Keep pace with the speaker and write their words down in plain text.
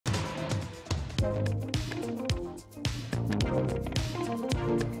Welcome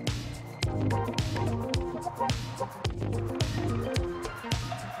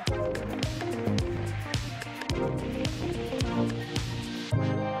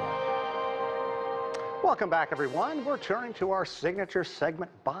back, everyone. We're turning to our signature segment,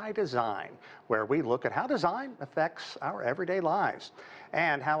 By Design, where we look at how design affects our everyday lives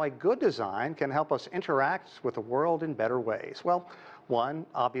and how a good design can help us interact with the world in better ways. Well, one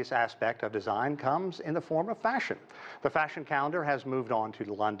obvious aspect of design comes in the form of fashion. The fashion calendar has moved on to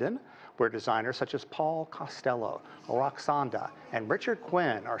London, where designers such as Paul Costello, Roxanda, and Richard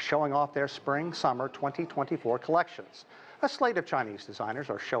Quinn are showing off their Spring-Summer 2024 collections. A slate of Chinese designers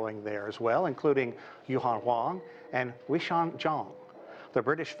are showing there as well, including Yuhan Huang and Weishan Zhang. The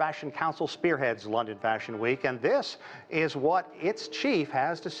British Fashion Council spearheads London Fashion Week, and this is what its chief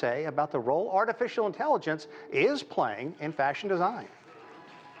has to say about the role artificial intelligence is playing in fashion design.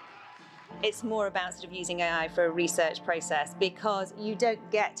 It's more about sort of using AI for a research process, because you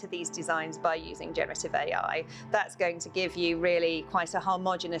don't get to these designs by using generative AI. That's going to give you really quite a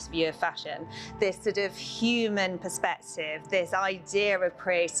homogeneous view of fashion. This sort of human perspective, this idea of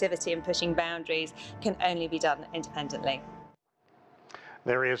creativity and pushing boundaries can only be done independently.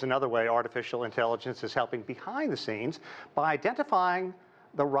 There is another way artificial intelligence is helping behind the scenes by identifying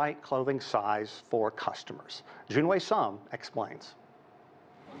the right clothing size for customers. Junwei Sum explains.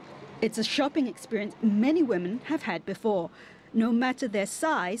 It's a shopping experience many women have had before, no matter their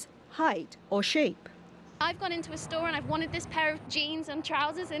size, height, or shape. I've gone into a store and I've wanted this pair of jeans and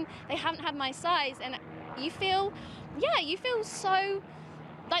trousers and they haven't had my size, and you feel so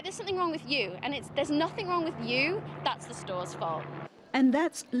like there's something wrong with you, and there's nothing wrong with you, that's the store's fault. And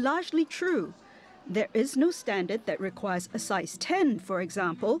that's largely true. There is no standard that requires a size 10, for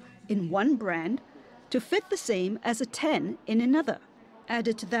example, in one brand, to fit the same as a 10 in another.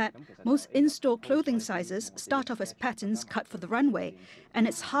 Added to that, most in-store clothing sizes start off as patterns cut for the runway, and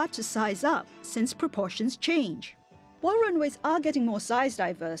it's hard to size up since proportions change. While runways are getting more size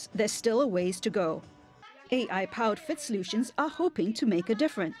diverse, there's still a ways to go. AI-powered fit solutions are hoping to make a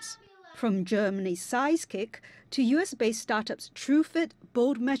difference. From Germany's SizeKick to US-based startups TrueFit,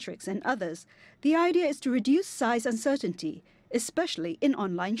 Bold Metrics, and others, the idea is to reduce size uncertainty, especially in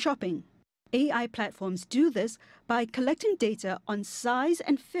online shopping. AI platforms do this by collecting data on size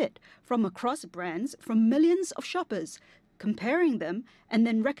and fit from across brands from millions of shoppers, comparing them, and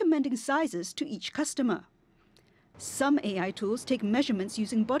then recommending sizes to each customer. Some AI tools take measurements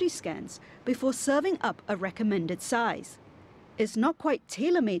using body scans before serving up a recommended size. It's not quite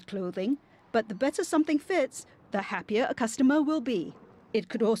tailor-made clothing, but the better something fits, the happier a customer will be. It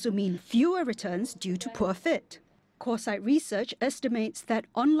could also mean fewer returns due to poor fit. Coresight Research estimates that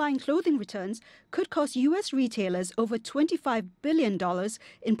online clothing returns could cost U.S. retailers over $25 billion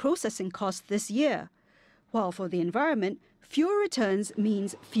in processing costs this year. While for the environment, fewer returns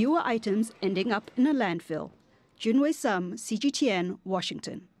means fewer items ending up in a landfill. Junwei Sum, CGTN,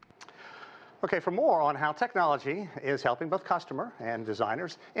 Washington. Okay, for more on how technology is helping both customer and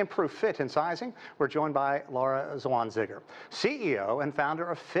designers improve fit and sizing, we're joined by Laura Zwanziger, CEO and founder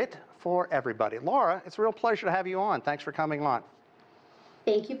of Fit for Everybody. Laura, it's a real pleasure to have you on. Thanks for coming on.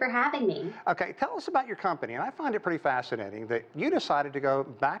 Thank you for having me. Okay, tell us about your company. And I find it pretty fascinating that you decided to go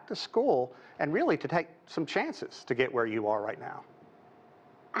back to school and really to take some chances to get where you are right now.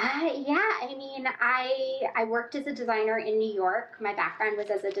 Yeah, I mean, I worked as a designer in New York. My background was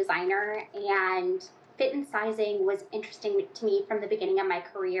as a designer, and fit and sizing was interesting to me from the beginning of my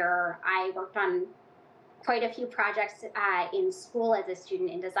career. I worked on quite a few projects in school as a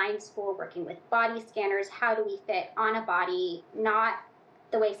student in design school, working with body scanners. How do we fit on a body, not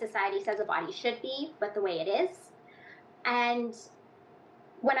the way society says a body should be, but the way it is. And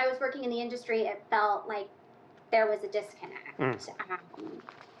when I was working in the industry, it felt like there was a disconnect.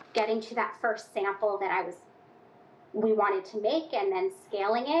 Getting to that first sample that we wanted to make and then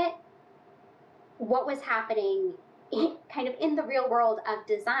scaling it, what was happening kind of in the real world of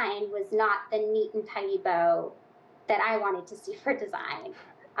design was not the neat and tidy bow that I wanted to see for design.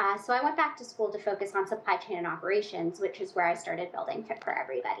 So I went back to school to focus on supply chain and operations, which is where I started building Fit for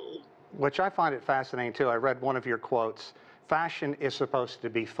Everybody. Which I find it fascinating too. I read one of your quotes, fashion is supposed to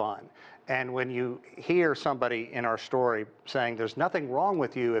be fun. And when you hear somebody in our story saying there's nothing wrong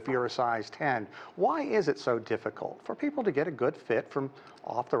with you if you're a size 10, why is it so difficult for people to get a good fit from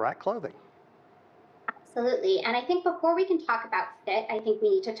off-the-rack clothing? Absolutely. And I think before we can talk about fit, I think we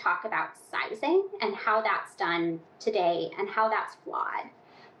need to talk about sizing and how that's done today and how that's flawed.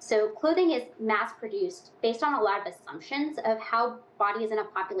 So clothing is mass-produced based on a lot of assumptions of how bodies in a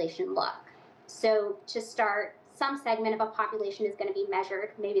population look. So to start, some segment of a population is going to be measured.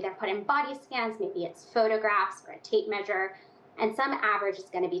 Maybe they're put in body scans, maybe it's photographs or a tape measure, and some average is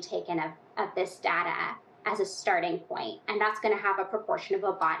going to be taken of this data as a starting point. And that's going to have a proportion of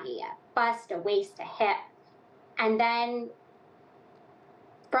a body, a bust, a waist, a hip. And then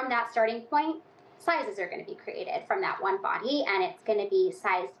from that starting point, sizes are going to be created from that one body, and it's going to be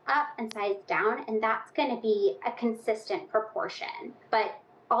sized up and sized down, and that's going to be a consistent proportion. But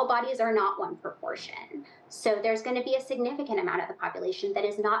all bodies are not one proportion. So there's going to be a significant amount of the population that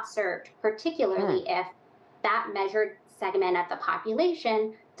is not served, particularly if that measured segment of the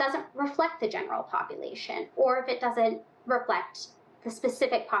population doesn't reflect the general population, or if it doesn't reflect the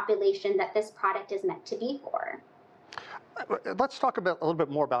specific population that this product is meant to be for. Let's talk a little bit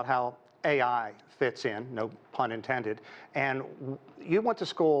more about how AI fits in, no pun intended. And you went to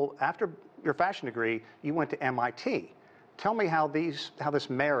school, after your fashion degree, you went to MIT. Tell me how this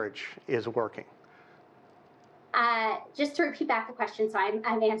marriage is working. Just to repeat back the question, so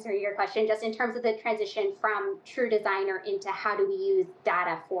I'm answering your question, just in terms of the transition from true designer into how do we use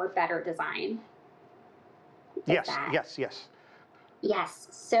data for better design? Yes.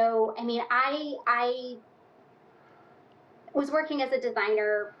 So, I mean, I was working as a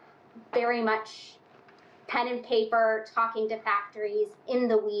designer, very much pen and paper, talking to factories, in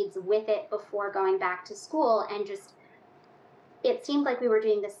the weeds with it before going back to school, and just, it seemed like we were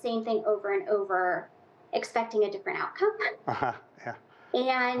doing the same thing over and over, expecting a different outcome. Yeah.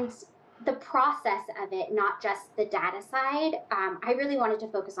 And the process of it, not just the data side, I really wanted to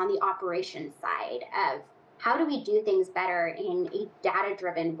focus on the operations side of how do we do things better in a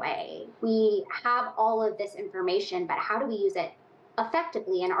data-driven way? We have all of this information, but how do we use it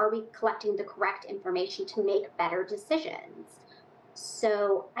effectively, and are we collecting the correct information to make better decisions?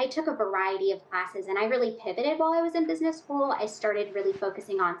 So I took a variety of classes, and I really pivoted while I was in business school. I started really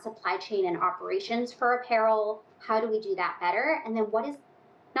focusing on supply chain and operations for apparel. How do we do that better? And then what is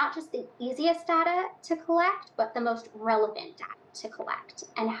not just the easiest data to collect, but the most relevant data to collect?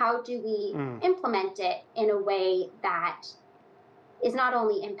 And how do we implement it in a way that is not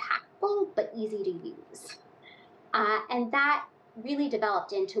only impactful, but easy to use? And that really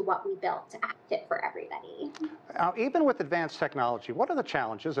developed into what we built at Fit for Everybody. Even with advanced technology, what are the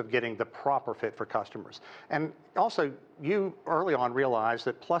challenges of getting the proper fit for customers? And also, you early on realized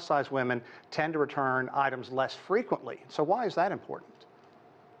that plus-size women tend to return items less frequently. So why is that important?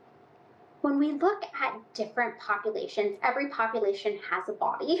 When we look at different populations, every population has a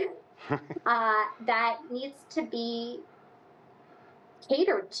body that needs to be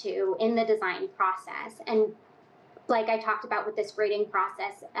catered to in the design process. And like I talked about with this grading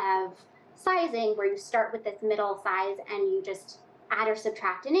process of sizing, where you start with this middle size and you just add or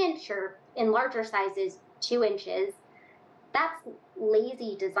subtract an inch, or in larger sizes, 2 inches, that's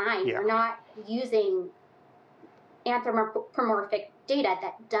lazy design. Yeah. You're not using anthropomorphic data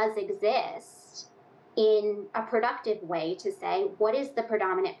that does exist in a productive way to say, what is the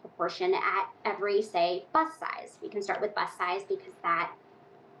predominant proportion at every, say, bust size? We can start with bust size because that,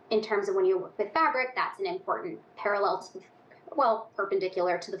 in terms of when you work with fabric, that's an important parallel to,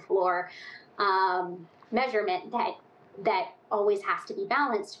 perpendicular to the floor measurement that always has to be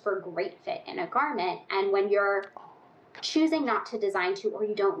balanced for great fit in a garment. And when you're choosing not to design to, or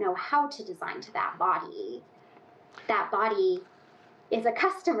you don't know how to design to that body is a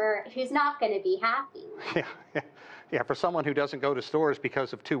customer who's not going to be happy. Yeah, for someone who doesn't go to stores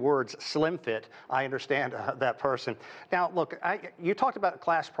because of 2 words, slim fit, I understand that person. Now, look, you talked about a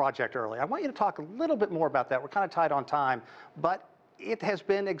class project earlier. I want you to talk a little bit more about that. We're kind of tight on time, but it has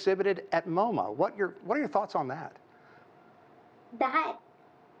been exhibited at MoMA. What are your thoughts on that?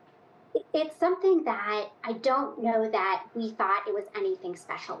 It's something that I don't know that we thought it was anything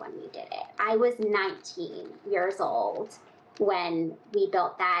special when we did it. I was 19 years old when we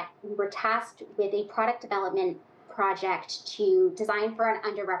built that. We were tasked with a product development project to design for an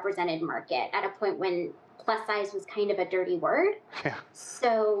underrepresented market at a point when plus size was kind of a dirty word. Yeah.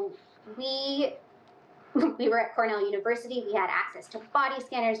 So we were at Cornell University. We had access to body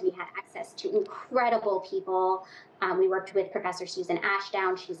scanners. We had access to incredible people. We worked with Professor Susan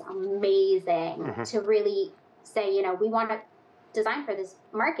Ashdown. She's amazing to really say, we want to design for this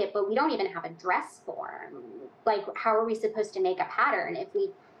market, but we don't even have a dress form. Like, how are we supposed to make a pattern if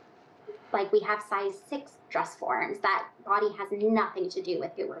we have size 6 dress forms? That body has nothing to do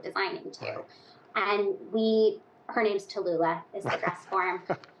with who we're designing to. Right. And her name's Tallulah, is the dress form.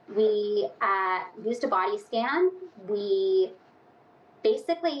 We used a body scan. We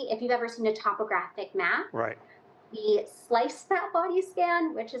basically, if you've ever seen a topographic map, right, we sliced that body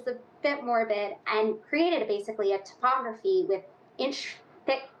scan, which is a bit morbid, and created basically a topography with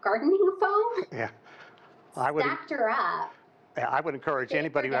inch-thick gardening foam. Yeah. stacked her up. I would encourage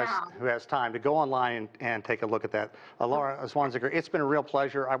anybody who has time to go online and take a look at that. Laura Zwanziger, it's been a real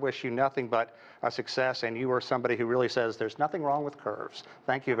pleasure. I wish you nothing but success, and you are somebody who really says there's nothing wrong with curves.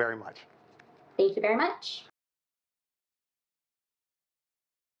 Thank you very much. Thank you very much.